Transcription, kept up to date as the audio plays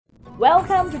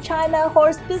Welcome to China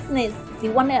Horse Business, the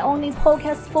one and only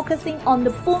podcast focusing on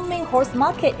the booming horse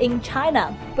market in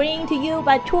China, bringing to you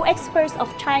by two experts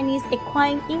of Chinese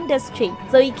equine industry,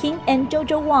 Zoe King and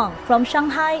Jojo Wang from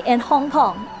Shanghai and Hong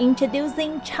Kong,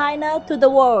 introducing China to the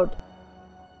world.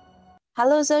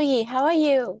 Hello Zoe, how are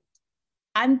you?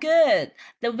 I'm good.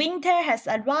 The winter has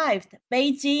arrived.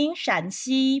 Beijing,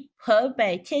 Shanxi,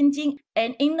 Hebei, Tianjin,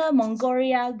 and Inner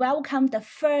Mongolia welcome the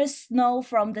first snow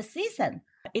from the season.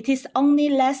 It is only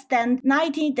less than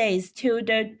 90 days to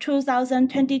the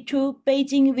 2022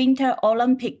 Beijing Winter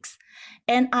Olympics,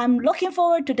 and I'm looking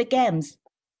forward to the games.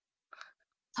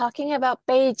 Talking about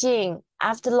Beijing,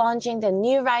 after launching the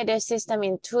new rider system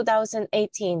in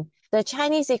 2018, the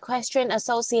Chinese Equestrian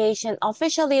Association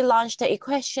officially launched the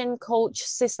equestrian coach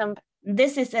system.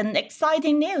 This is an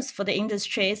exciting news for the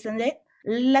industry, isn't it?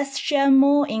 Let's share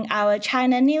more in our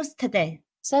China news today.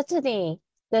 Certainly,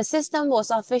 the system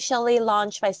was officially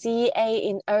launched by CEA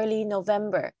in early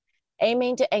November,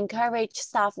 aiming to encourage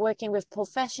staff working with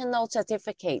professional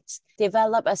certificates,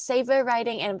 develop a safer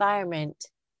riding environment,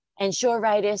 ensure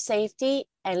rider safety,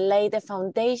 and lay the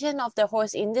foundation of the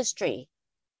horse industry.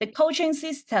 The coaching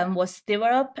system was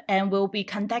developed and will be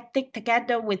conducted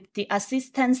together with the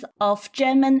assistance of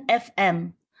German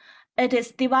FM. It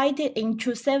is divided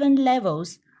into 7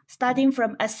 levels, starting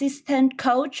from assistant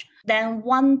coach, then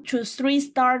 1 to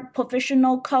 3-star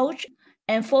professional coach,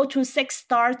 and 4 to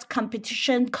 6-star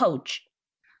competition coach.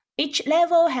 Each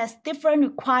level has different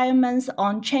requirements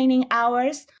on training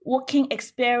hours, working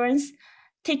experience,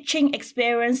 teaching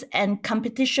experience, and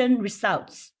competition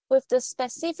results. With the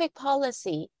specific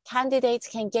policy, candidates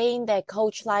can gain their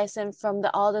coach license from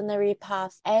the ordinary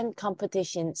path and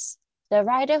competitions. The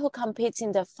rider who competes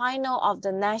in the final of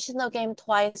the national game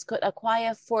twice could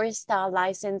acquire 4-star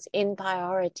license in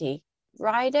priority.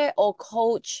 Rider or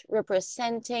coach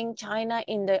representing China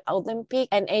in the Olympic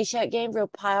and Asia Games will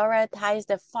prioritize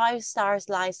the 5-star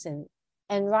license.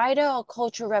 And rider or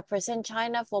coach who represent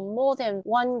China for more than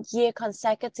 1 year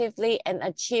consecutively and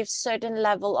achieve certain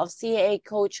level of CAA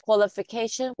coach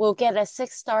qualification will get a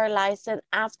 6-star license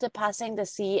after passing the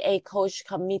CAA coach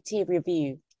committee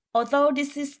review. Although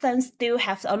this system still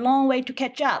has a long way to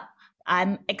catch up,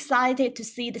 I'm excited to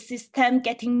see the system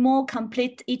getting more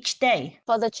complete each day.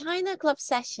 For the China Club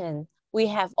session, we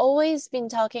have always been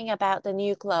talking about the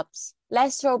new clubs.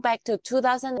 Let's throw back to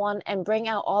 2001 and bring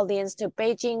our audience to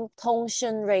Beijing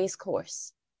Tongshun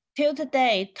Racecourse. Till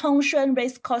today, Tongshun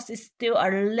Racecourse is still a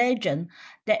legend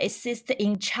that exists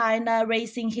in China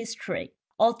racing history.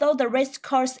 Although the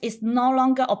racecourse is no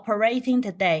longer operating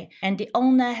today, and the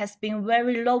owner has been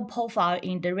very low profile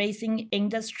in the racing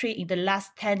industry in the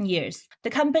last 10 years, the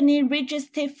company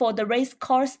registered for the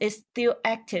racecourse is still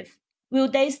active. Will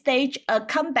they stage a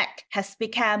comeback has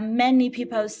become many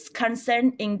people's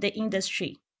concern in the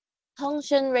industry.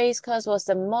 Tongshun Racecourse was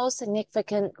the most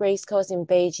significant racecourse in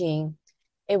Beijing.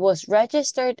 It was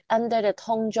registered under the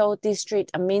Tongzhou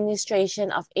District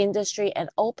Administration of Industry and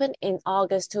opened in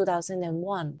August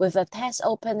 2001 with a test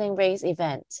opening race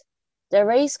event. The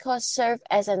racecourse served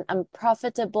as an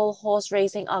unprofitable horse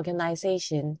racing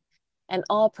organization, and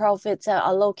all profits are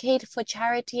allocated for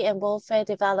charity and welfare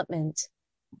development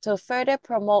to further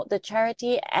promote the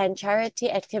charity and charity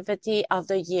activity of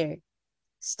the year.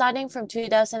 Starting from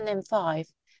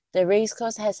 2005, the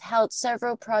racecourse has held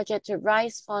several projects to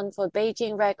raise funds for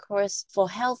Beijing Red Cross for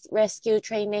health rescue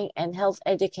training and health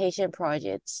education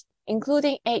projects,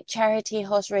 including 8 charity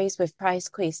horse races with prize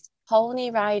quiz,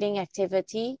 pony riding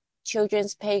activity,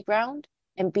 children's playground,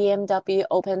 and BMW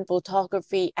open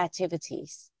photography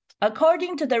activities.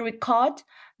 According to the record,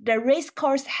 the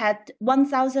racecourse had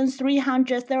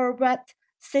 1,300 thoroughbreds,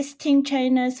 16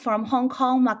 trainers from Hong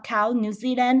Kong, Macau, New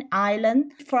Zealand,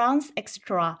 Ireland, France,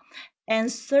 etc.,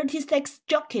 and 36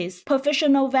 jockeys,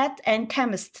 professional vets, and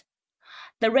chemists.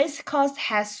 The racecourse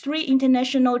has 3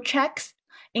 international tracks,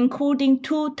 including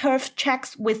 2 turf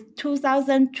tracks with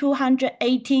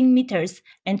 2,218 meters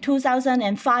and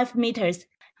 2,005 meters,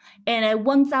 and a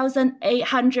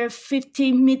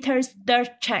 1,850 meters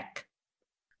dirt track.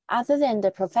 Other than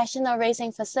the professional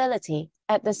racing facility,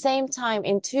 at the same time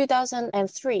in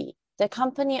 2003, the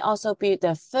company also built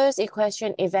the first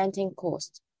equestrian eventing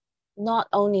course. Not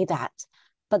only that,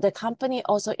 but the company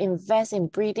also invests in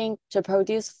breeding to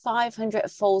produce 500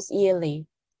 foals yearly.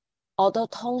 Although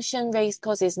Tongshun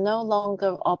Racecourse is no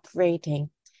longer operating,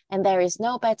 and there is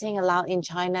no betting allowed in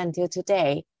China until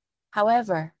today,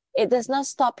 however, it does not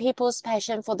stop people's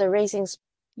passion for the racing sport.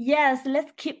 Yes,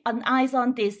 let's keep an eye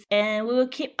on this, and we will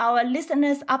keep our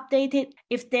listeners updated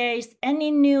if there is any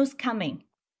news coming.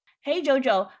 Hey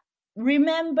Jojo,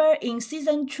 Remember in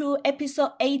season 2,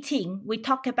 episode 18, we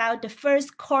talked about the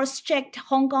first cross-checked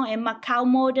Hong Kong and Macau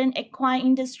Modern Equine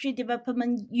Industry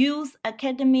Development Youth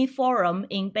Academy Forum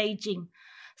in Beijing.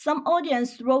 Some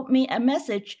audience wrote me a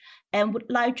message and would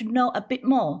like to know a bit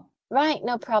more. Right,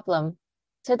 no problem.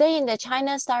 Today in the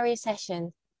China Story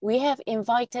session, we have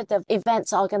invited the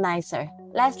event's organizer.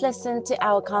 Let's listen to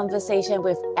our conversation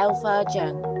with Alpha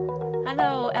Zheng.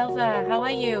 Hello, Alpha. How are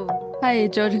you? Hi,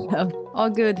 Jojo. All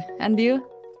good. And you?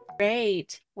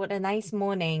 Great. What a nice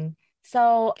morning.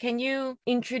 So, can you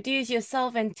introduce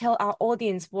yourself and tell our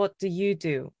audience what do you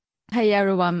do? Hey,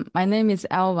 everyone. My name is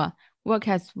Alva. Work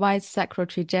as Vice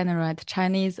Secretary General at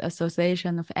Chinese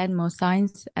Association of Animal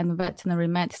Science and Veterinary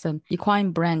Medicine,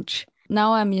 Equine Branch.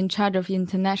 Now I'm in charge of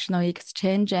international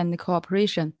exchange and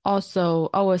cooperation, also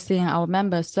overseeing our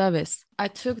member service. I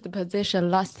took the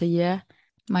position last year.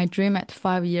 My dream at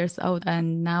 5 years old,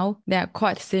 and now they are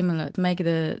quite similar to make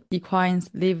the equines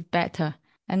live better.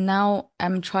 And now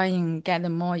I'm trying to get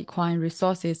more equine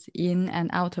resources in and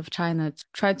out of China to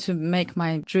try to make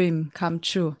my dream come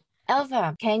true.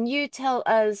 Alva, can you tell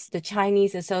us the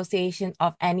Chinese Association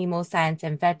of Animal Science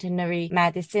and Veterinary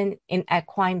Medicine in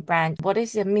Equine Branch? What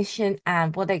is the mission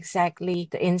and what exactly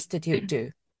the institute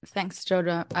do? Thanks,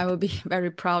 Jojo. I will be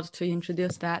very proud to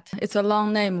introduce that. It's a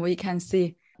long name, we can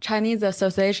see. Chinese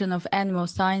Association of Animal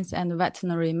Science and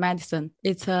Veterinary Medicine.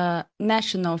 It's a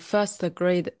national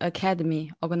first-grade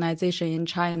academy organization in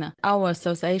China. Our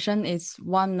association is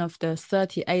one of the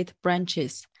 38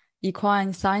 branches.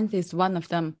 Equine science is one of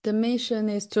them. The mission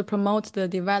is to promote the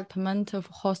development of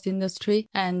horse industry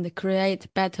and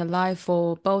create better life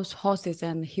for both horses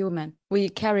and human. We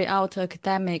carry out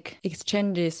academic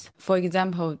exchanges. For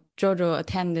example, Jojo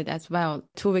attended as well.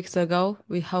 2 weeks ago,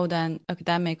 we held an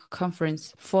academic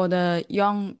conference for the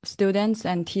young students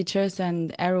and teachers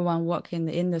and everyone working in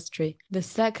the industry. The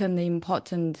second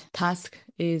important task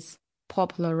is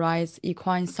popularize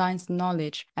equine science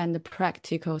knowledge and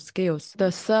practical skills. The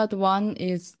third one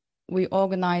is we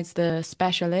organize the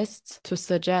specialists to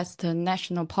suggest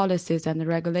national policies and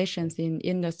regulations in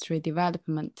industry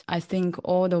development. I think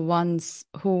all the ones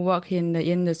who work in the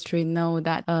industry know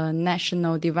that a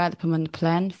national development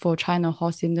plan for China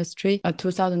horse industry,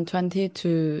 2020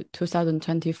 to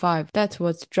 2025, that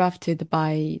was drafted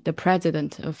by the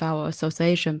president of our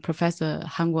association, Professor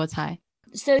Han Guocai.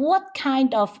 So what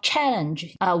kind of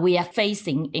challenge we are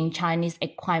facing in Chinese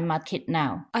equine market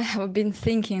now? I have been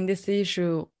thinking this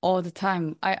issue all the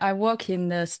time. I work in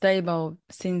the stable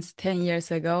since 10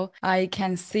 years ago. I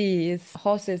can see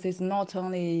horses is not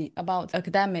only about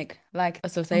academic, like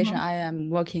association I am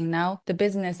working now. The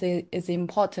business is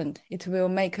important. It will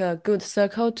make a good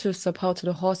circle to support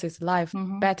the horse's life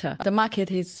better. The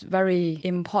market is very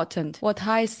important. What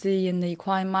I see in the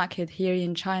equine market here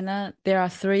in China, there are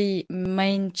 3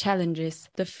 main challenges.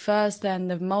 The first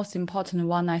and the most important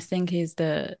one, I think, is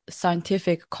the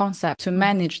scientific concept to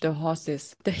manage the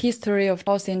horses. The history of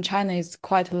horses in China is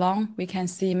quite long. We can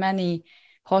see many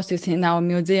horses in our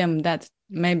museum that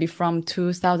maybe from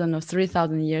 2,000 or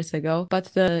 3,000 years ago. But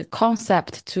the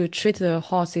concept to treat the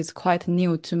horse is quite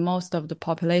new to most of the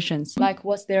populations. Like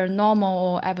what's their normal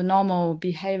or abnormal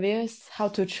behaviors, how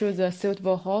to choose a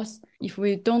suitable horse. If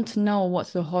we don't know what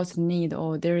the horse need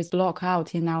or there is block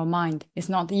out in our mind, it's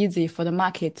not easy for the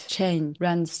market chain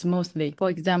run smoothly. For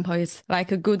example, it's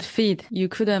like a good feed. You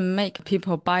couldn't make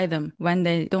people buy them when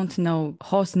they don't know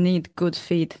horse need good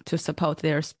feed to support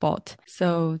their sport.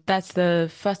 So that's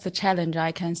the first challenge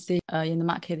I can see in the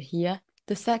market here.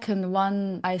 The second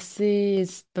one I see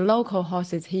is the local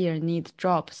horses here need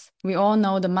jobs. We all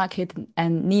know the market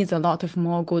and needs a lot of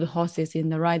more good horses in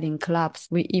the riding clubs.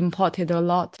 We imported a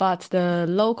lot, but the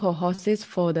local horses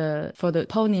for the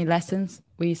pony lessons,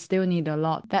 we still need a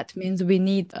lot. That means we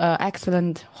need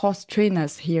excellent horse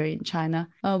trainers here in China.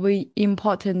 We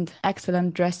imported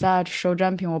excellent dressage, show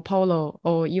jumping or polo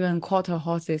or even quarter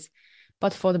horses.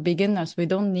 But for the beginners, we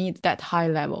don't need that high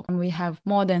level. And we have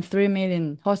more than 3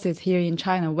 million horses here in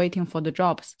China waiting for the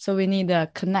jobs. So we need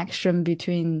a connection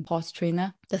between horse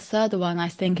trainer. The third one, I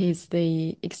think, is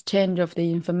the exchange of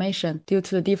the information. Due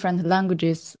to the different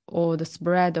languages or the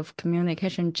spread of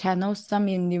communication channels, some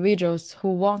individuals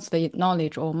who want the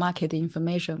knowledge or market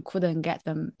information couldn't get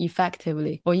them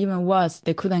effectively. Or even worse,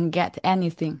 they couldn't get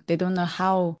anything. They don't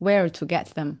know where to get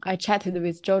them. I chatted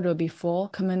with Jojo before.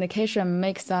 Communication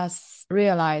makes us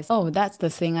realize, oh, that's the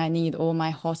thing I need or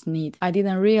my horse need. I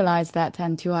didn't realize that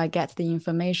until I get the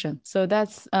information. So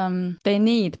that's, they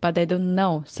need, but they don't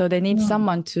know. So they need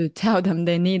someone to tell them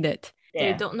they need it.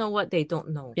 They don't know what they don't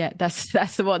know. Yeah,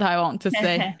 that's what I want to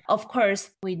say. Of course,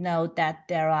 we know that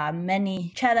there are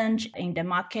many challenges in the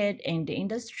market, in the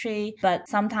industry, but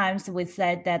sometimes we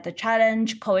say that the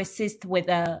challenge coexists with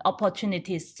the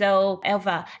opportunities. So,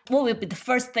 Elva, what will be the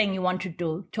first thing you want to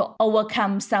do to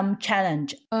overcome some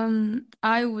challenge?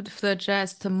 I would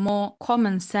suggest more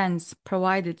common sense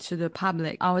provided to the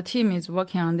public. Our team is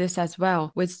working on this as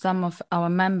well with some of our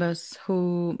members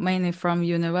who mainly from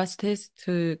universities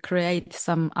to create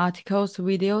some articles,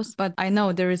 videos, but I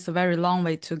know there is a very long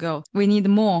way to go. We need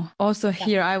more. Also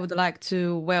here, I would like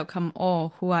to welcome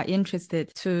all who are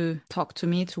interested to talk to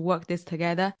me to work this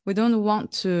together. We don't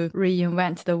want to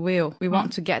reinvent the wheel. We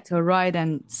want to get a ride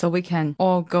and so we can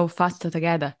all go faster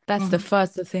together. That's the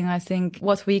first thing I think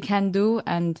what we can do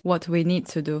and what we need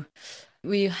to do.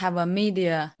 We have a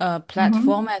media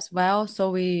platform as well,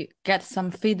 so we get some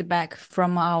feedback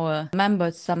from our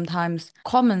members sometimes.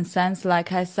 Common sense,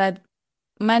 like I said,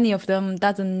 many of them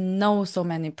doesn't know so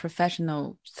many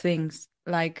professional things,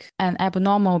 like an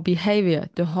abnormal behavior.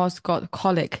 The horse got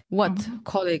colic. What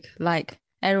colic like?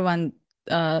 Everyone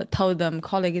told them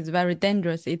colic is very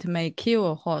dangerous. It may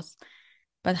kill a horse.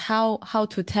 But how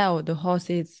to tell the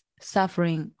horse is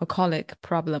suffering a colic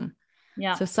problem?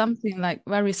 Yeah. So something like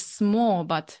very small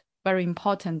but very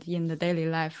important in the daily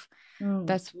life.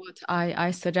 That's what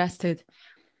I suggested.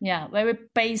 Yeah, very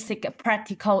basic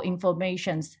practical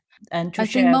informations and to I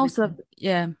share. think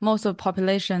most of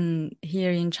population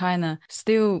here in China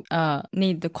still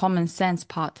need the common sense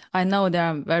part. I know there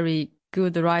are very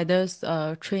good riders,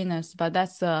 trainers, but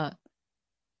that's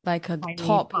like a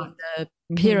top in the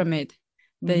pyramid.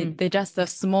 They just a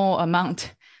small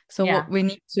amount. So what we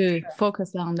need to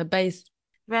focus on the base.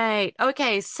 Right.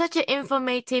 Okay. Such an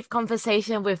informative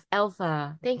conversation with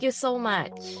Elva. Thank you so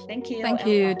much. Thank you. Thank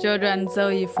you, Jojo and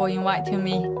Zoe, for inviting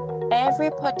me.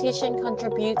 Every politician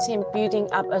contributes in building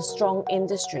up a strong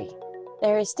industry.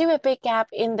 There is still a big gap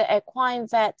in the equine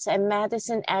vets and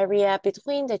medicine area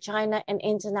between the China and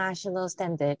international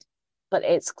standard, but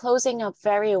it's closing up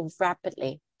very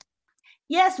rapidly.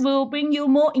 Yes, we will bring you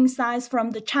more insights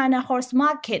from the China horse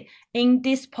market in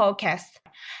this podcast.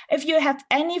 If you have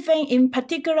anything in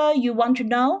particular you want to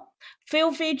know,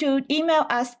 feel free to email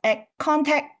us at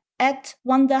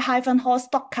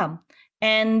contact@wonder-horse.com,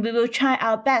 and we will try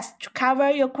our best to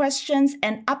cover your questions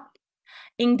in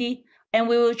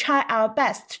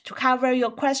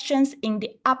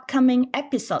the upcoming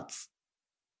episodes.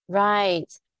 Right.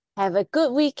 Have a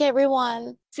good week,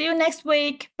 everyone. See you next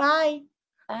week. Bye.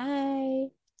 Bye.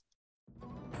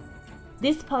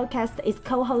 This podcast is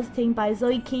co-hosted by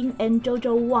Zoe King and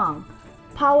Jojo Wang,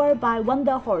 powered by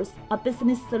Wonder Horse, a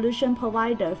business solution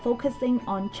provider focusing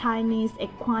on Chinese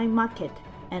equine market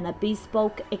and a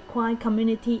bespoke equine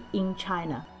community in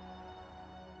China.